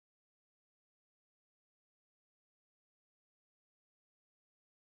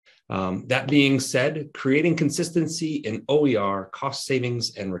That being said, creating consistency in OER, cost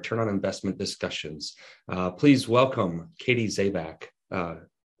savings, and return on investment discussions. Please welcome Katie Zaback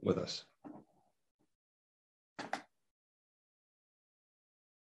with us.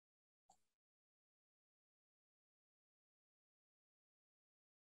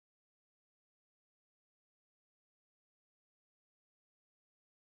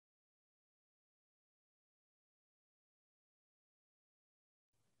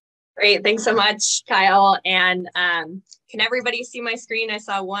 Great, thanks so much, Kyle. And can everybody see my screen? I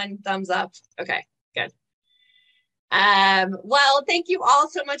saw one thumbs up. Okay, good. Well, thank you all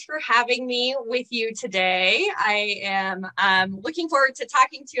so much for having me with you today. I am looking forward to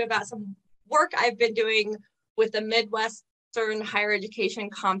talking to you about some work I've been doing with the Midwestern Higher Education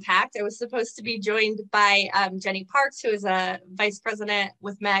Compact. I was supposed to be joined by Jenny Parks, who is a vice president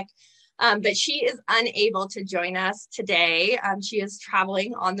with MHEC. But she is unable to join us today. She is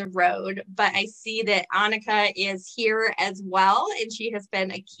traveling on the road, but I see that Annika is here as well, and she has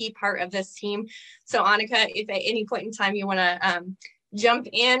been a key part of this team. So Annika, if at any point in time you want to jump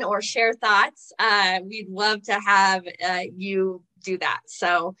in or share thoughts, we'd love to have you do that.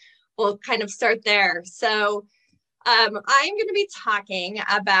 So we'll kind of start there. So I'm going to be talking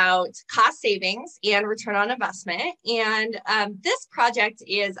about cost savings and return on investment. And this project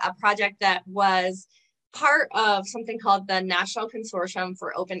is a project that was part of something called the National Consortium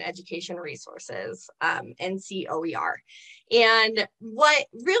for Open Education Resources, NCOER. And what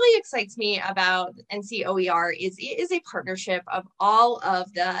really excites me about NCOER is it is a partnership of all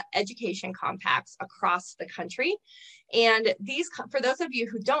of the education compacts across the country. And these, for those of you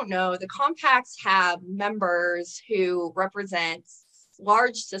who don't know, the compacts have members who represent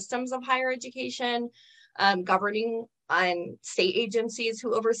large systems of higher education, governing on state agencies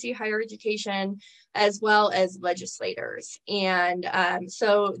who oversee higher education, as well as legislators. And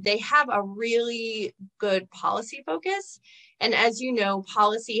so they have a really good policy focus. And as you know,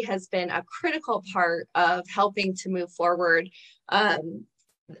 policy has been a critical part of helping to move forward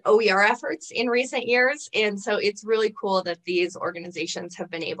OER efforts in recent years. And so it's really cool that these organizations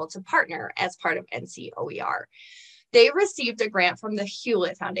have been able to partner as part of NCOER. They received a grant from the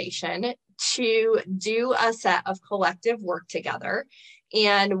Hewlett Foundation to do a set of collective work together.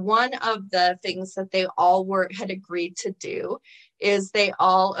 And one of the things that they all had agreed to do is they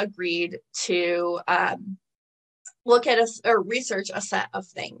all agreed to look at or research a set of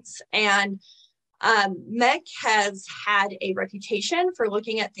things. And MHEC has had a reputation for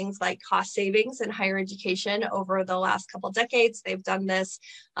looking at things like cost savings in higher education over the last couple of decades. They've done this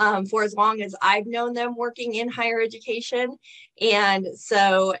for as long as I've known them working in higher education. And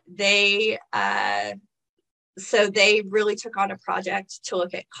so they really took on a project to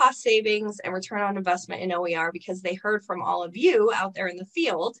look at cost savings and return on investment in OER, because they heard from all of you out there in the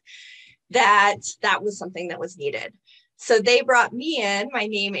field that that was something that was needed. So they brought me in. My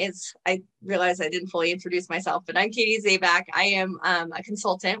name is, I realized I didn't fully introduce myself, but I'm Katie Zaback. I am a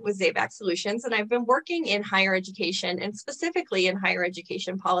consultant with Zaback Solutions, and I've been working in higher education, and specifically in higher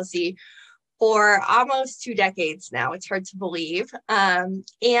education policy, for almost 2 decades now. It's hard to believe. And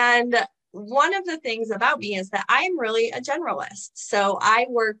one of the things about me is that I'm really a generalist. So I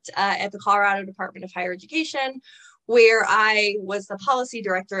worked at the Colorado Department of Higher Education, where I was the policy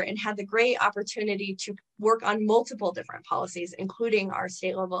director and had the great opportunity to work on multiple different policies, including our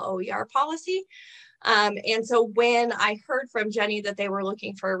state level OER policy. And so when I heard from Jenny that they were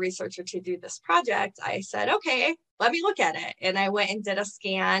looking for a researcher to do this project, I said, okay, let me look at it. And I went and did a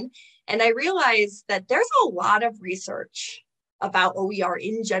scan, and I realized that there's a lot of research about OER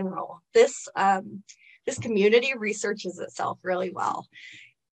in general. This community researches itself really well.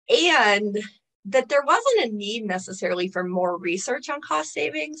 And that there wasn't a need necessarily for more research on cost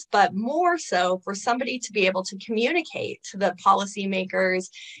savings, but more so for somebody to be able to communicate to the policymakers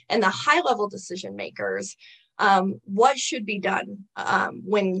and the high-level decision makers what should be done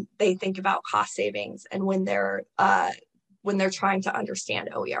when they think about cost savings and when they're trying to understand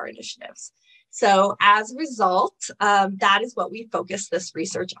OER initiatives. So as a result, that is what we focused this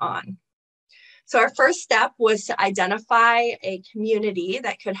research on. So our first step was to identify a community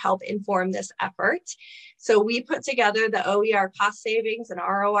that could help inform this effort. So we put together the OER cost savings and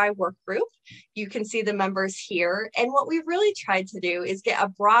ROI work group. You can see the members here. And what we really tried to do is get a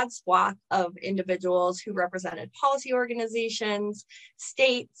broad swath of individuals who represented policy organizations,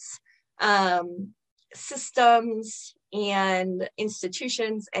 states, systems, and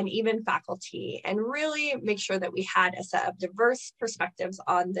institutions, and even faculty, and really make sure that we had a set of diverse perspectives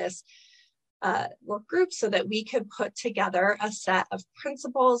on this work group so that we could put together a set of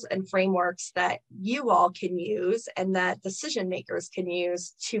principles and frameworks that you all can use and that decision makers can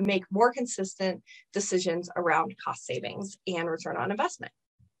use to make more consistent decisions around cost savings and return on investment.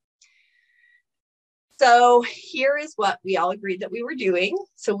 So here is what we all agreed that we were doing.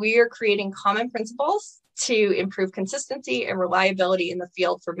 So we are creating common principles to improve consistency and reliability in the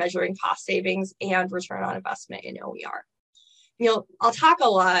field for measuring cost savings and return on investment in OER. I'll talk a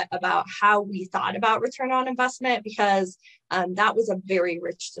lot about how we thought about return on investment because that was a very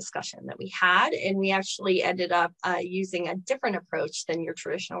rich discussion that we had, and we actually ended up using a different approach than your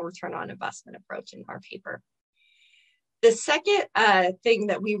traditional return on investment approach in our paper. The second thing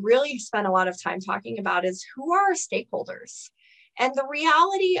that we really spent a lot of time talking about is who are our stakeholders? And the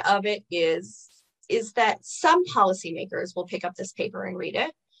reality of it is that some policymakers will pick up this paper and read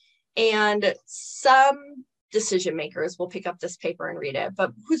it, and some decision makers will pick up this paper and read it,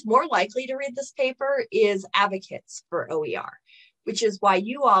 but who's more likely to read this paper is advocates for OER, which is why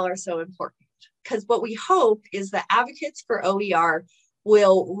you all are so important. Because what we hope is that advocates for OER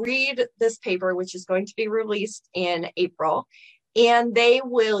will read this paper, which is going to be released in April, and they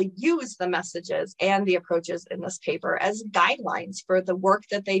will use the messages and the approaches in this paper as guidelines for the work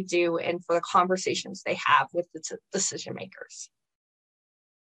that they do and for the conversations they have with the decision makers.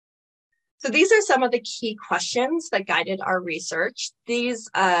 So these are some of the key questions that guided our research. These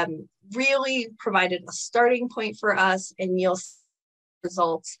really provided a starting point for us, and you'll see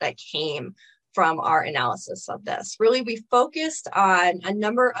results that came from our analysis of this. Really, we focused on a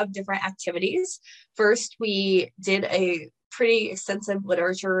number of different activities. First, we did a pretty extensive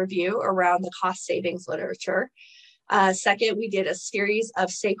literature review around the cost savings literature. Second, we did a series of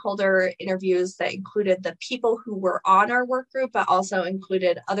stakeholder interviews that included the people who were on our work group, but also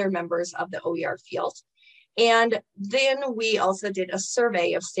included other members of the OER field. And then we also did a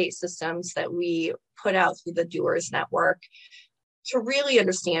survey of state systems that we put out through the Doers Network to really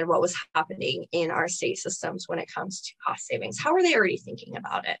understand what was happening in our state systems when it comes to cost savings. How are they already thinking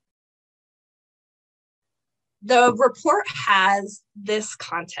about it? The report has this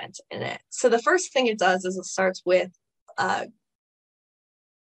content in it. So the first thing it does is it starts with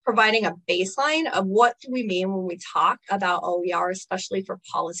providing a baseline of what do we mean when we talk about OER, especially for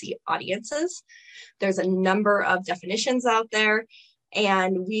policy audiences. There's a number of definitions out there,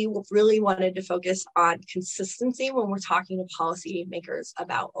 and we really wanted to focus on consistency when we're talking to policymakers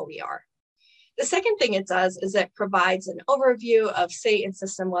about OER. The second thing it does is it provides an overview of state and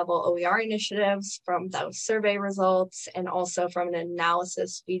system level OER initiatives from those survey results and also from an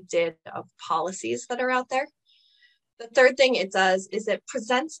analysis we did of policies that are out there. The third thing it does is it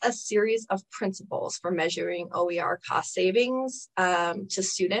presents a series of principles for measuring OER cost savings to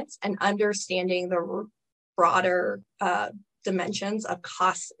students and understanding the broader dimensions of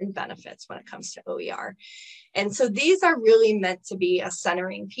costs and benefits when it comes to OER. And so these are really meant to be a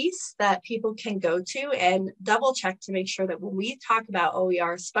centering piece that people can go to and double check to make sure that when we talk about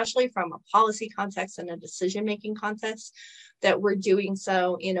OER, especially from a policy context and a decision-making context, that we're doing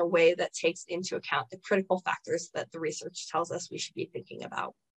so in a way that takes into account the critical factors that the research tells us we should be thinking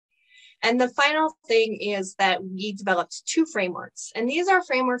about. And the final thing is that we developed 2 frameworks. And these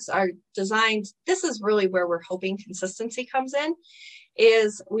frameworks are designed, this is really where we're hoping consistency comes in,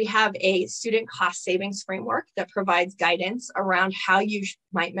 is we have a student cost savings framework that provides guidance around how you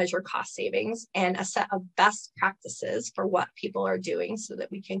might measure cost savings and a set of best practices for what people are doing so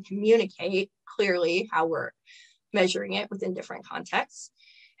that we can communicate clearly how we're measuring it within different contexts.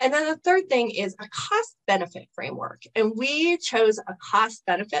 And then the third thing is a cost benefit framework. And we chose a cost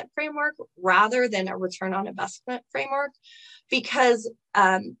benefit framework rather than a return on investment framework because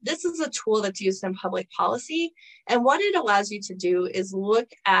this is a tool that's used in public policy. And what it allows you to do is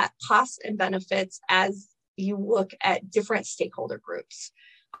look at costs and benefits as you look at different stakeholder groups.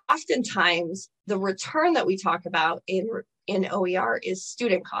 Oftentimes, the return that we talk about in OER is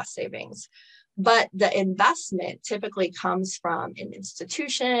student cost savings. But the investment typically comes from an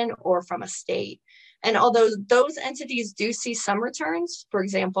institution or from a state. And although those entities do see some returns, for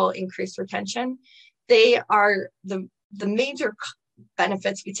example, increased retention, they are the major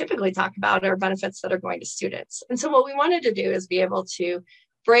benefits we typically talk about are benefits that are going to students. And so what we wanted to do is be able to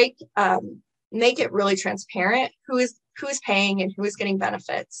make it really transparent who is paying and who is getting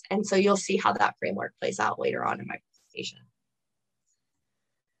benefits. And so you'll see how that framework plays out later on in my presentation.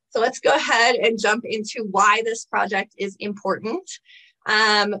 So let's go ahead and jump into why this project is important.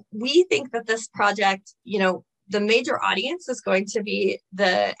 We think that this project, the major audience is going to be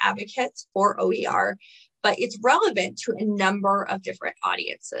the advocates for OER, but it's relevant to a number of different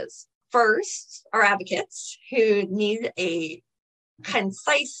audiences. First are advocates who need a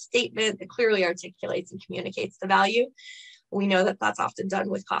concise statement that clearly articulates and communicates the value. We know that that's often done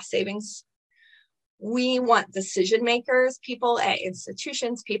with cost savings. We want decision makers, people at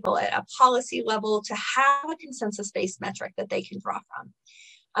institutions, people at a policy level to have a consensus-based metric that they can draw from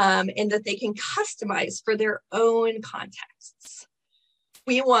and that they can customize for their own contexts.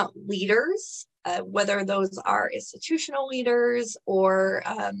 We want leaders, whether those are institutional leaders or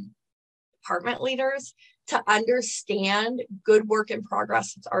department leaders, to understand good work in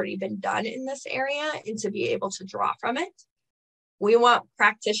progress that's already been done in this area and to be able to draw from it. We want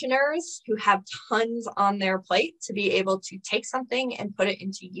practitioners who have tons on their plate to be able to take something and put it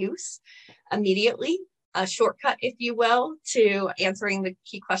into use immediately, a shortcut, if you will, to answering the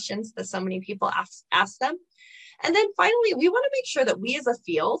key questions that so many people ask them. And then finally, we want to make sure that we as a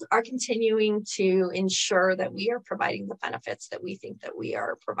field are continuing to ensure that we are providing the benefits that we think that we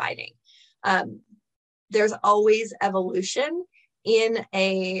are providing. There's always evolution in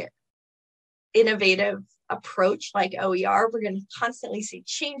a innovative approach like OER. We're going to constantly see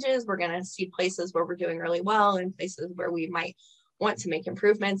changes. We're going to see places where we're doing really well and places where we might want to make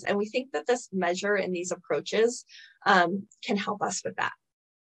improvements. And we think that this measure and these approaches can help us with that.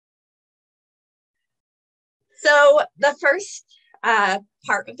 So the first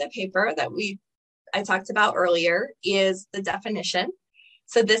part of the paper that I talked about earlier is the definition.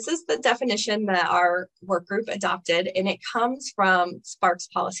 So this is the definition that our work group adopted, and it comes from Spark's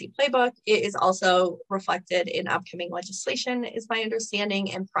policy playbook. It is also reflected in upcoming legislation, is my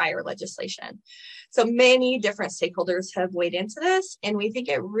understanding, and prior legislation. So many different stakeholders have weighed into this, and we think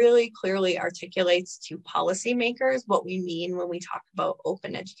it really clearly articulates to policymakers what we mean when we talk about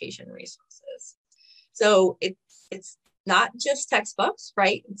open education resources. So it's not just textbooks,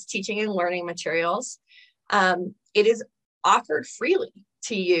 right? It's teaching and learning materials. It is offered freely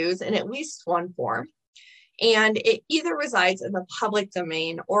to use in at least one form. And it either resides in the public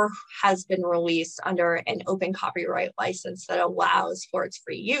domain or has been released under an open copyright license that allows for its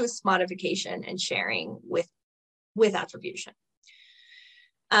free use, modification, and sharing with attribution.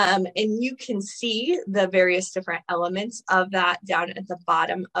 And you can see the various different elements of that down at the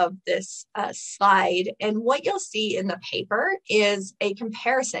bottom of this slide. And what you'll see in the paper is a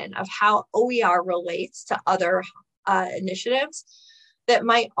comparison of how OER relates to other initiatives that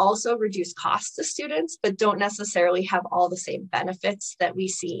might also reduce costs to students, but don't necessarily have all the same benefits that we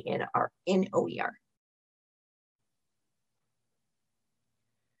see in OER.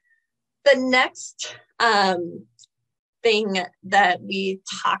 The next thing that we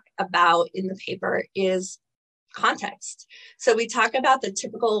talk about in the paper is context. So we talk about the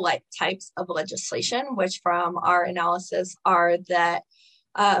typical types of legislation, which from our analysis are that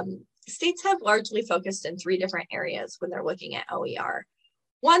states have largely focused in 3 different areas when they're looking at OER.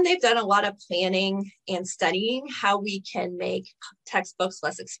 One, they've done a lot of planning and studying how we can make textbooks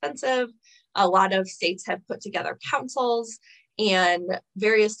less expensive. A lot of states have put together councils and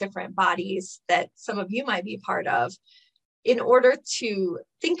various different bodies that some of you might be part of in order to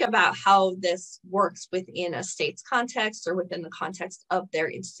think about how this works within a state's context or within the context of their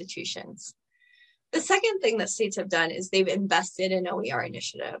institutions. The second thing that states have done is they've invested in OER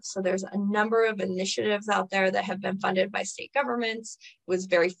initiatives. So there's a number of initiatives out there that have been funded by state governments. It was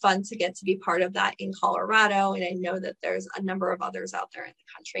very fun to get to be part of that in Colorado, and I know that there's a number of others out there in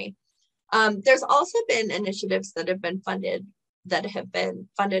the country. There's also been initiatives that have been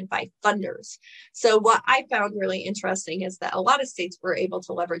funded by funders. So what I found really interesting is that a lot of states were able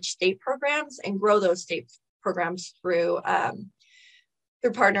to leverage state programs and grow those state programs through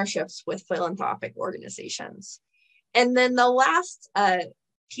partnerships with philanthropic organizations. And then the last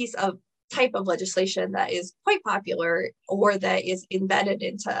piece of type of legislation that is quite popular or that is embedded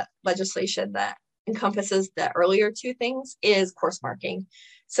into legislation that encompasses the earlier 2 things is course marking.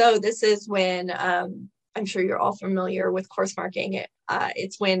 So this is when, I'm sure you're all familiar with course marking.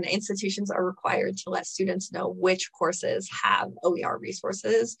 It's when institutions are required to let students know which courses have OER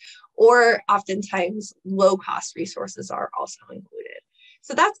resources, or oftentimes low-cost resources are also included.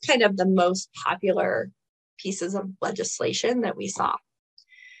 So that's kind of the most popular pieces of legislation that we saw.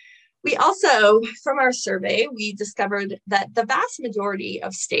 We also, from our survey, we discovered that the vast majority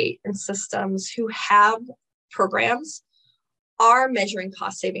of state and systems who have programs are measuring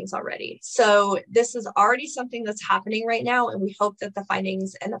cost savings already. So this is already something that's happening right now, and we hope that the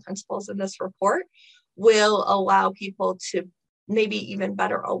findings and the principles in this report will allow people to maybe even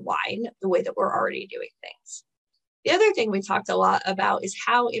better align the way that we're already doing things. The other thing we talked a lot about is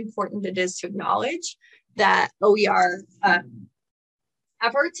how important it is to acknowledge that OER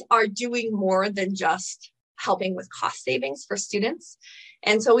efforts are doing more than just helping with cost savings for students.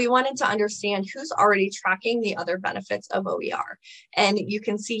 And so we wanted to understand who's already tracking the other benefits of OER. And you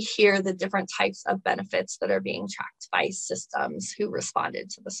can see here the different types of benefits that are being tracked by systems who responded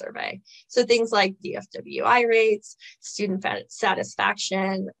to the survey. So things like DFWI rates, student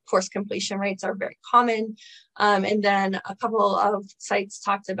satisfaction, course completion rates are very common. And then a couple of sites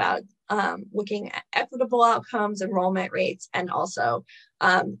talked about looking at equitable outcomes, enrollment rates, and also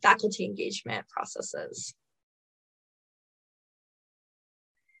faculty engagement processes.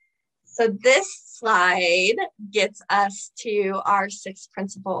 So this slide gets us to our 6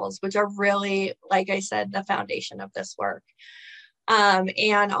 principles, which are really, like I said, the foundation of this work. And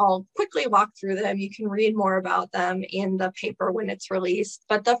I'll quickly walk through them. You can read more about them in the paper when it's released.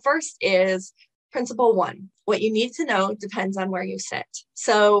 But the first is Principle 1. What you need to know depends on where you sit.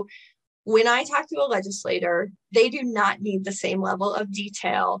 So when I talk to a legislator, they do not need the same level of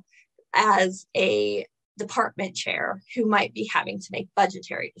detail as a department chair who might be having to make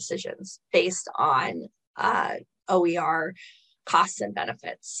budgetary decisions based on OER costs and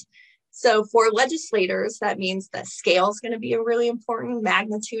benefits. So for legislators, that means that scale is going to be really important,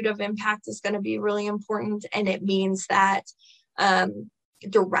 magnitude of impact is going to be really important, and it means that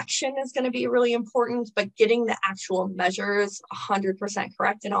direction is going to be really important, but getting the actual measures 100%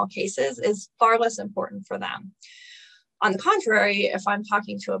 correct in all cases is far less important for them. On the contrary, if I'm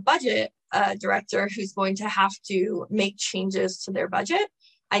talking to a budget director who's going to have to make changes to their budget,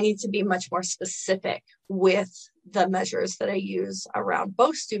 I need to be much more specific with the measures that I use around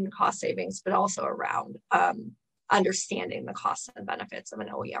both student cost savings, but also around understanding the costs and benefits of an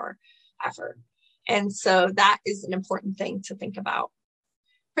OER effort. And so that is an important thing to think about.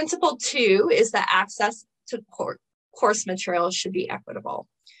 Principle 2 is that access to course materials should be equitable.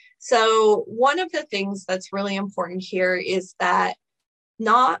 So one of the things that's really important here is that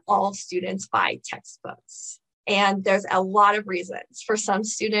not all students buy textbooks. And there's a lot of reasons. For some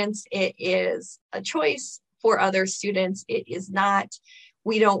students, it is a choice. For other students, it is not.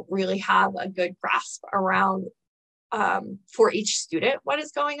 We don't really have a good grasp around for each student what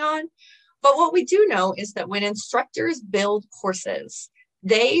is going on. But what we do know is that when instructors build courses,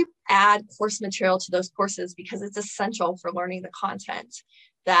 they add course material to those courses because it's essential for learning the content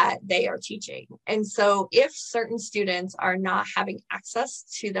that they are teaching. And so if certain students are not having access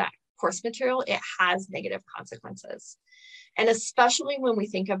to that course material, it has negative consequences. And especially when we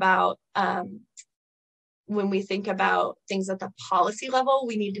think about things at the policy level,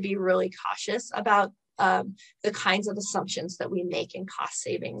 we need to be really cautious about the kinds of assumptions that we make in cost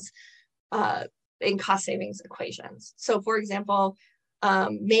savings equations. So for example,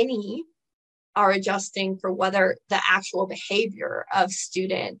 many are adjusting for whether the actual behavior of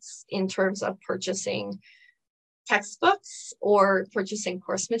students in terms of purchasing textbooks or purchasing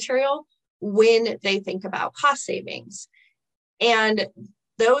course material when they think about cost savings. And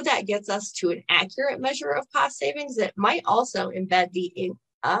though that gets us to an accurate measure of cost savings, it might also embed the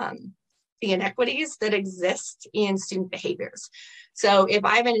inequities that exist in student behaviors. So if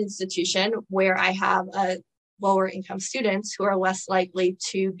I have an institution where I have lower income students who are less likely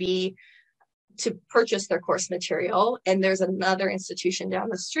to purchase their course material, and there's another institution down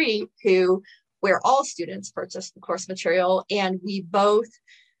the street where all students purchase the course material, and we both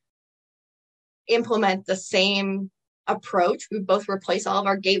implement the same approach. We both replace all of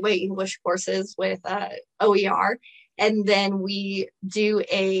our gateway English courses with OER, and then we do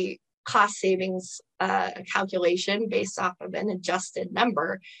a cost savings calculation based off of an adjusted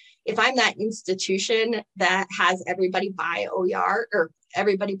number. If I'm that institution that has everybody buy OER or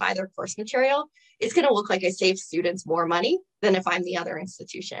everybody buy their course material, it's going to look like I save students more money than if I'm the other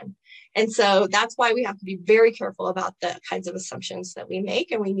institution. And so that's why we have to be very careful about the kinds of assumptions that we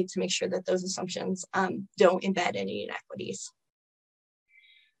make, and we need to make sure that those assumptions don't embed any inequities.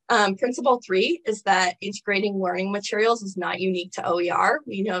 Principle 3 is that integrating learning materials is not unique to OER.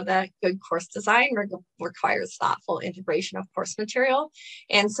 We know that good course design requires thoughtful integration of course material.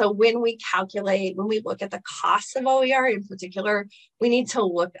 And so when we look at the costs of OER in particular, we need to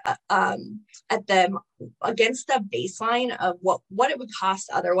look at them against the baseline of what it would cost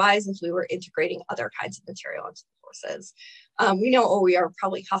otherwise if we were integrating other kinds of material into the courses. We know OER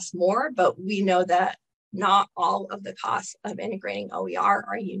probably costs more, but we know that not all of the costs of integrating OER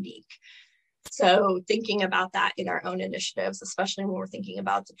are unique. So thinking about that in our own initiatives, especially when we're thinking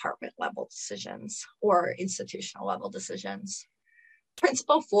about department level decisions or institutional level decisions.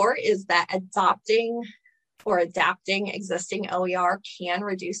 Principle 4 is that adopting or adapting existing OER can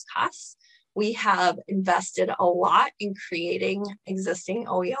reduce costs. We have invested a lot in creating existing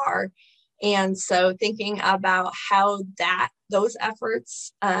OER. And so thinking about how those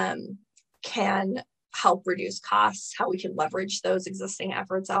efforts can help reduce costs, how we can leverage those existing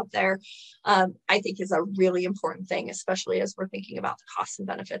efforts out there, I think is a really important thing, especially as we're thinking about the costs and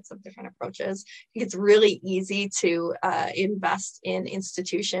benefits of different approaches. I think it's really easy to invest in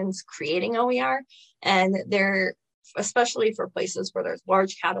institutions creating OER, and they're, especially for places where there's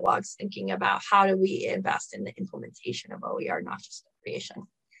large catalogs, thinking about how do we invest in the implementation of OER, not just the creation.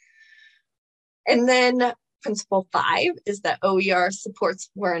 And then Principle 5 is that OER supports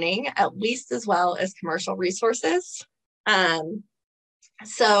learning at least as well as commercial resources.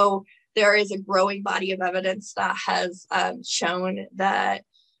 So there is a growing body of evidence that has shown that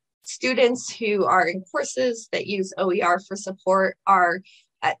students who are in courses that use OER for support are,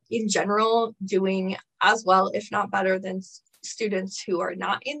 in general, doing as well, if not better, than students who are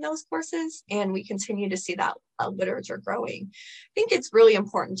not in those courses, and we continue to see that literature growing. I think it's really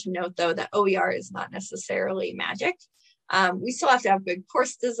important to note, though, that OER is not necessarily magic. We still have to have good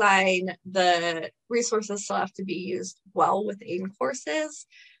course design. The resources still have to be used well within courses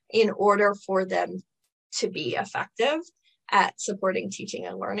in order for them to be effective at supporting teaching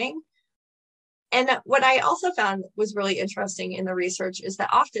and learning. And what I also found was really interesting in the research is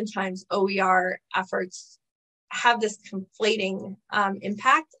that oftentimes OER efforts have this conflating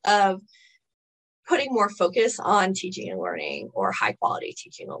impact of putting more focus on teaching and learning or high quality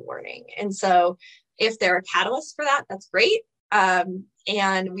teaching and learning. And so if they're a catalyst for that, that's great. And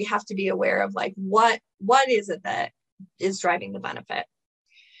we have to be aware of like, what is it that is driving the benefit?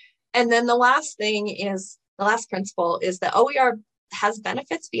 And then the last principle is that OER has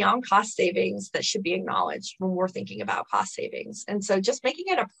benefits beyond cost savings that should be acknowledged when we're thinking about cost savings. And so just making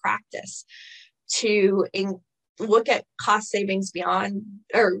it a practice to look at cost savings to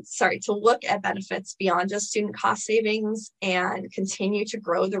look at benefits beyond just student cost savings and continue to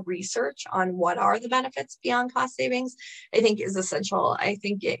grow the research on what are the benefits beyond cost savings, I think is essential. I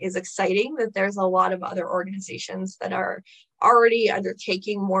think it is exciting that there's a lot of other organizations that are already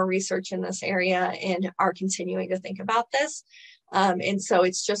undertaking more research in this area and are continuing to think about this. And so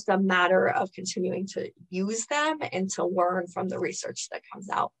it's just a matter of continuing to use them and to learn from the research that comes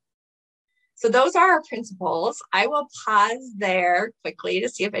out. So those are our principles. I will pause there quickly to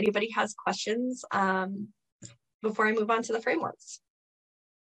see if anybody has questions before I move on to the frameworks.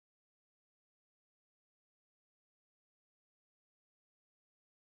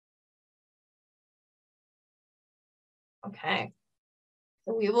 Okay,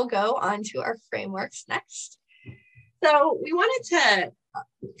 so we will go on to our frameworks next. So we wanted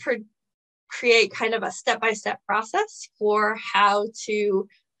to create kind of a step-by-step process for how to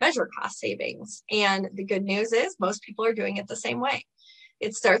measure cost savings. And the good news is most people are doing it the same way.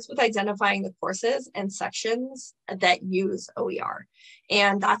 It starts with identifying the courses and sections that use OER.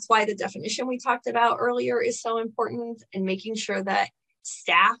 And that's why the definition we talked about earlier is so important, and making sure that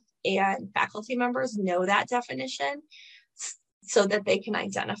staff and faculty members know that definition so that they can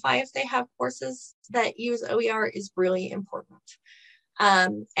identify if they have courses that use OER is really important.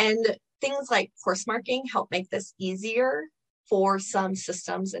 And things like course marking help make this easier for some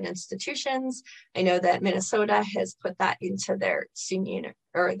systems and institutions. I know that Minnesota has put that into their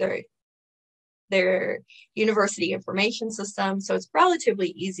their university information system. So it's relatively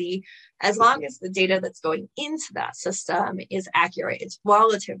easy as long as the data that's going into that system is accurate. It's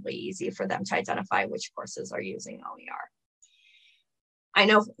relatively easy for them to identify which courses are using OER. I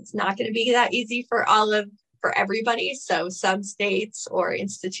know it's not going to be that easy for everybody. So some states or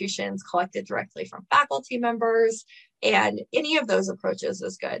institutions collect it directly from faculty members, and any of those approaches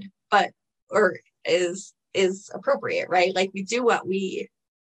is good, or is appropriate, right? Like we do what we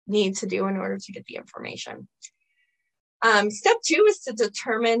need to do in order to get the information. Step 2 is to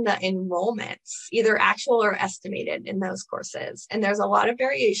determine the enrollments, either actual or estimated in those courses. And there's a lot of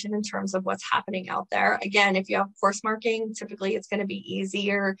variation in terms of what's happening out there. Again, if you have course marking, typically it's going to be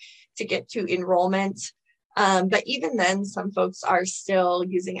easier to get to enrollment. But even then, some folks are still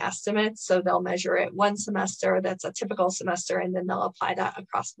using estimates. So they'll measure it one semester, that's a typical semester, and then they'll apply that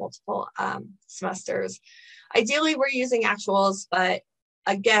across multiple semesters. Ideally, we're using actuals, but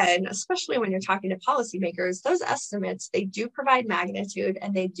again, especially when you're talking to policymakers, those estimates, they do provide magnitude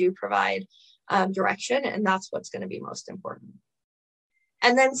and they do provide direction, and that's what's going to be most important.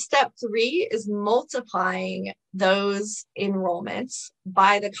 And then step 3 is multiplying those enrollments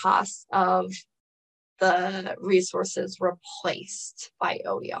by the cost of the resources replaced by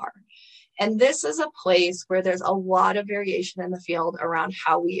OER. And this is a place where there's a lot of variation in the field around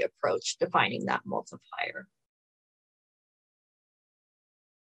how we approach defining that multiplier.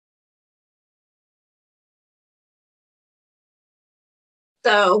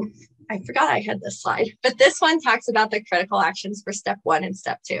 So I forgot I had this slide, but this one talks about the critical actions for step 1 and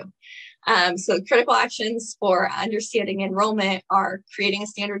step 2. So critical actions for understanding enrollment are creating a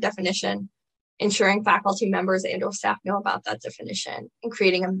standard definition, ensuring faculty members and or staff know about that definition, and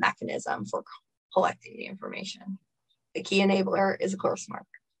creating a mechanism for collecting the information. The key enabler is a course marker.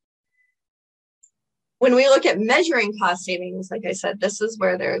 When we look at measuring cost savings, like I said, this is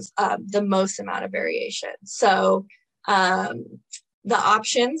where there's the most amount of variation. So the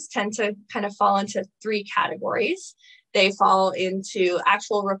options tend to kind of fall into 3 categories. They fall into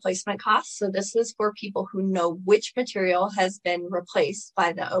actual replacement costs. So this is for people who know which material has been replaced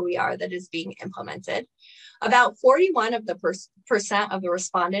by the OER that is being implemented. About 41% of the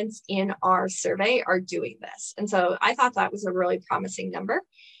respondents in our survey are doing this. And so I thought that was a really promising number.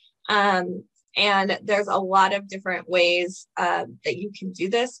 And there's a lot of different ways that you can do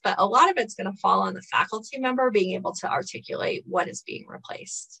this, but a lot of it's going to fall on the faculty member being able to articulate what is being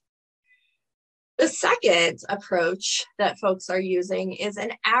replaced. The second approach that folks are using is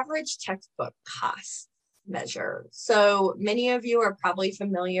an average textbook cost measure. So many of you are probably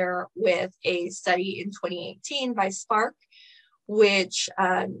familiar with a study in 2018 by Spark, which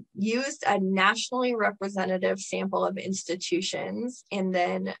used a nationally representative sample of institutions and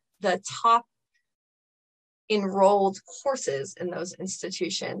then the top enrolled courses in those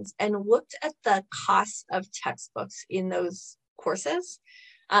institutions and looked at the cost of textbooks in those courses.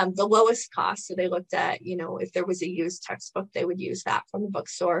 The lowest cost, so they looked at, if there was a used textbook, they would use that from the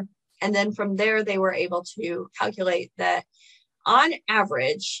bookstore. And then from there, they were able to calculate that on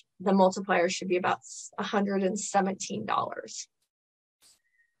average, the multiplier should be about $117.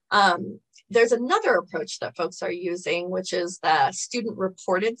 There's another approach that folks are using, which is the student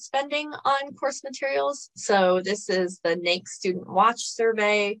reported spending on course materials. So this is the NAEC Student Watch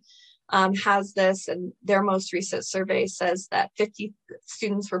survey has this, and their most recent survey says that 50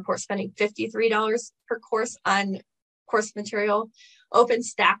 students report spending $53 per course on course material.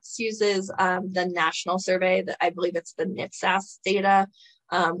 OpenStax uses the national survey that I believe it's the NITSAS data,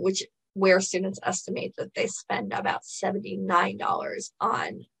 where students estimate that they spend about $79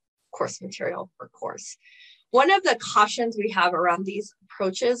 on course material per course. One of the cautions we have around these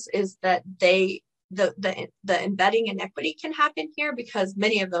approaches is that the embedding inequity can happen here because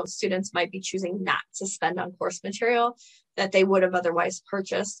many of those students might be choosing not to spend on course material that they would have otherwise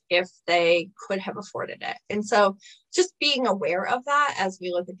purchased if they could have afforded it. And so just being aware of that as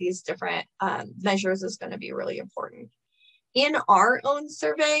we look at these different measures is going to be really important. In our own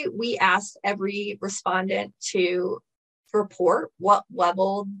survey, we asked every respondent to report what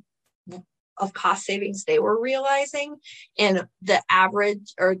level of cost savings they were realizing and the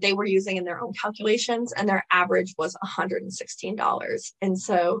average, or they were using in their own calculations, and their average was $116. And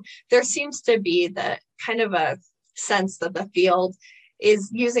so there seems to be the kind of a sense that the field is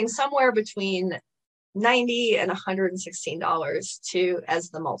using somewhere between $90 and $116 as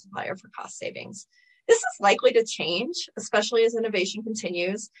the multiplier for cost savings. This is likely to change, especially as innovation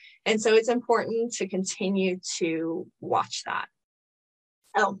continues. And so it's important to continue to watch that.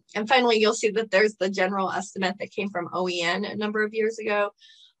 Oh, and finally, you'll see that there's the general estimate that came from OEN a number of years ago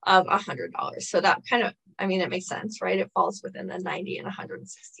of $100. So that kind of, it makes sense, right? It falls within the $90 and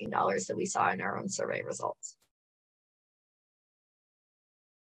 $116 that we saw in our own survey results.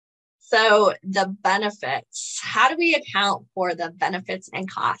 So the benefits, how do we account for the benefits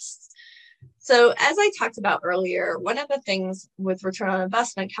and costs? So as I talked about earlier, one of the things with return on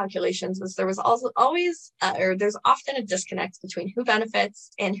investment calculations is there was there's often a disconnect between who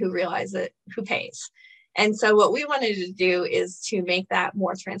benefits and who pays. And so what we wanted to do is to make that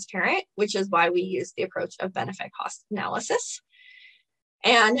more transparent, which is why we use the approach of benefit cost analysis.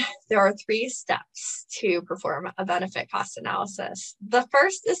 And there are 3 steps to perform a benefit cost analysis. The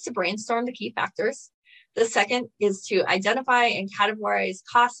first is to brainstorm the key factors. The second is to identify and categorize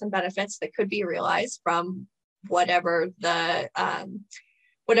costs and benefits that could be realized from whatever the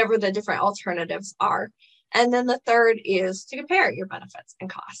different alternatives are. And then the third is to compare your benefits and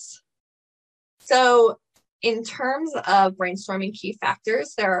costs. So in terms of brainstorming key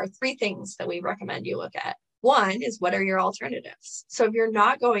factors, there are 3 things that we recommend you look at. One is, what are your alternatives? So if you're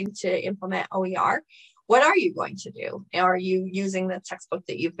not going to implement OER, what are you going to do? Are you using the textbook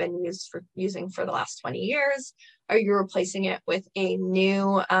that you've been using for the last 20 years? Are you replacing it with a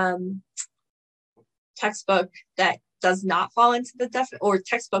new textbook that does not fall into the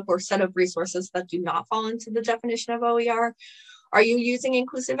textbook or set of resources that do not fall into the definition of OER? Are you using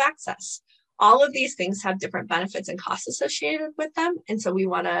inclusive access? All of these things have different benefits and costs associated with them. And so we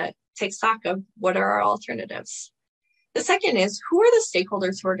want to take stock of what are our alternatives. The second is, who are the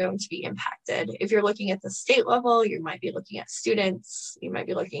stakeholders who are going to be impacted? If you're looking at the state level, you might be looking at students, you might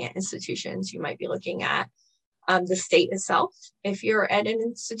be looking at institutions, you might be looking at the state itself. If you're at an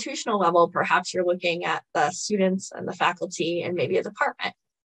institutional level, perhaps you're looking at the students and the faculty and maybe a department.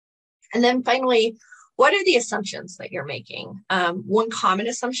 And then finally, what are the assumptions that you're making? One common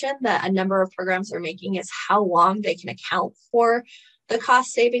assumption that a number of programs are making is how long they can account for the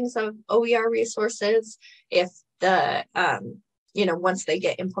cost savings of OER resources. If the, once they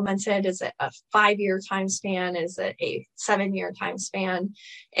get implemented, is it a 5-year time span? Is it a 7-year time span?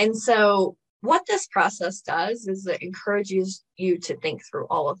 And so what this process does is it encourages you to think through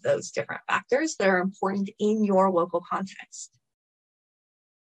all of those different factors that are important in your local context.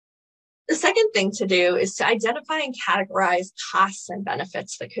 The second thing to do is to identify and categorize costs and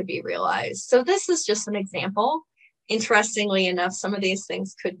benefits that could be realized. So this is just an example. Interestingly enough, some of these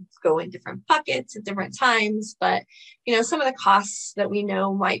things could go in different buckets at different times, but some of the costs that we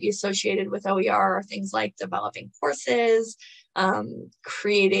know might be associated with OER are things like developing courses,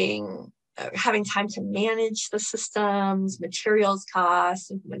 having time to manage the systems, materials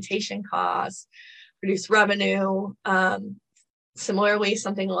costs, implementation costs, produce revenue. Similarly,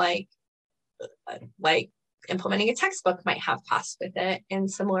 something like implementing a textbook might have costs with it, and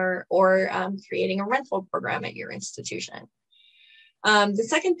creating a rental program at your institution. The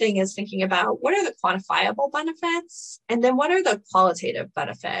second thing is thinking about what are the quantifiable benefits, and then what are the qualitative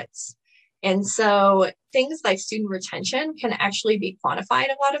benefits. And so things like student retention can actually be quantified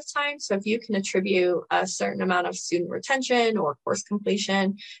a lot of times. So if you can attribute a certain amount of student retention or course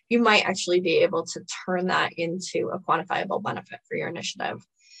completion, you might actually be able to turn that into a quantifiable benefit for your initiative.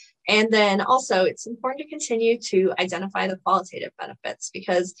 And then also it's important to continue to identify the qualitative benefits,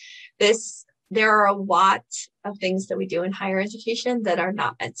 because there are a lot of things that we do in higher education that are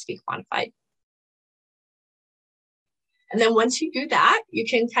not meant to be quantified. And then once you do that, you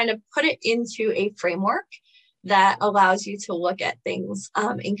can kind of put it into a framework that allows you to look at things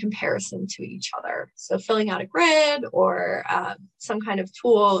in comparison to each other. So filling out a grid or some kind of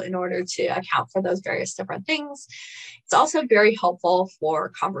tool in order to account for those various different things. It's also very helpful for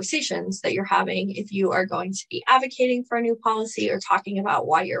conversations that you're having if you are going to be advocating for a new policy or talking about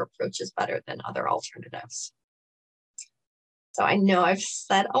why your approach is better than other alternatives. So I know I've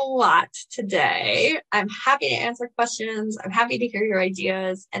said a lot today. I'm happy to answer questions. I'm happy to hear your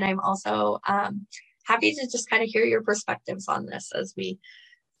ideas. And I'm also happy to just kind of hear your perspectives on this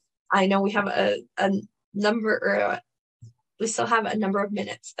I know we have we still have a number of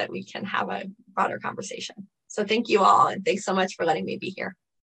minutes that we can have a broader conversation. So thank you all. And thanks so much for letting me be here.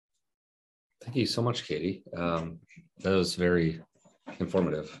 Thank you so much, Katie. That was very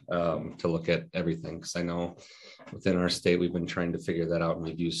informative to look at everything, because I know within our state, we've been trying to figure that out, and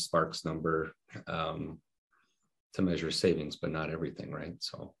we've used Sparks number to measure savings, but not everything, right?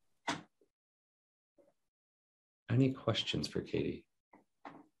 So any questions for Katie?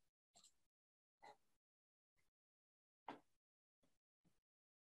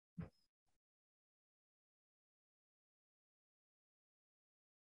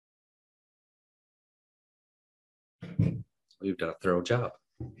 You've done a thorough job.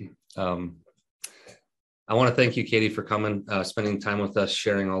 I want to thank you, Katie, for coming, spending time with us,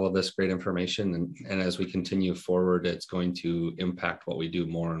 sharing all of this great information. And as we continue forward, it's going to impact what we do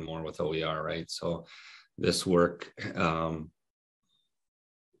more and more with OER, right? So this work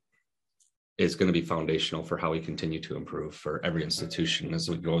is going to be foundational for how we continue to improve for every institution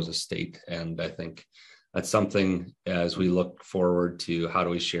as we grow as a state. And I think that's something, as we look forward to how do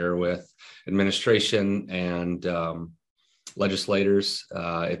we share with administration and legislators,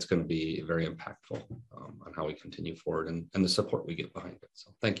 it's going to be very impactful on how we continue forward and the support we get behind it.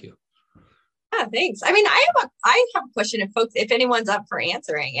 So thank you. Yeah, thanks. I mean, I have a question if anyone's up for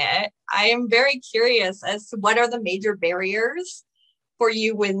answering it. I am very curious as to what are the major barriers for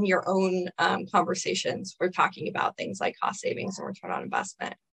you in your own conversations for talking about things like cost savings and return on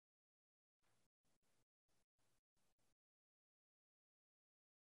investment.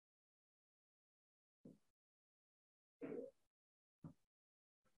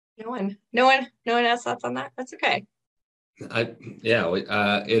 No one has thoughts on that. That's okay.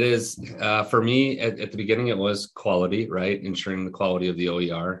 It is for me at the beginning, it was quality, right? Ensuring the quality of the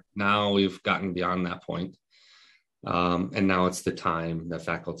OER. Now we've gotten beyond that point. And now it's the time that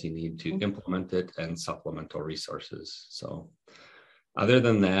faculty need to implement it and supplemental resources. So other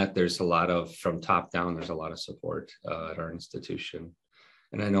than that, there's a lot of, from top down, there's a lot of support at our institution.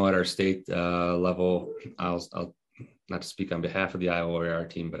 And I know at our state level, I'll not to speak on behalf of the Iowa OER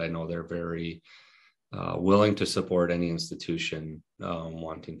team, but I know they're very willing to support any institution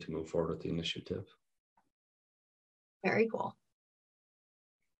wanting to move forward with the initiative. Very cool.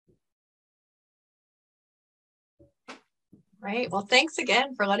 Right. Well, thanks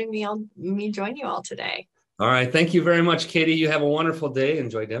again for letting me join you all today. All right. Thank you very much, Katie. You have a wonderful day.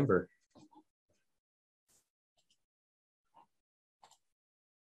 Enjoy Denver.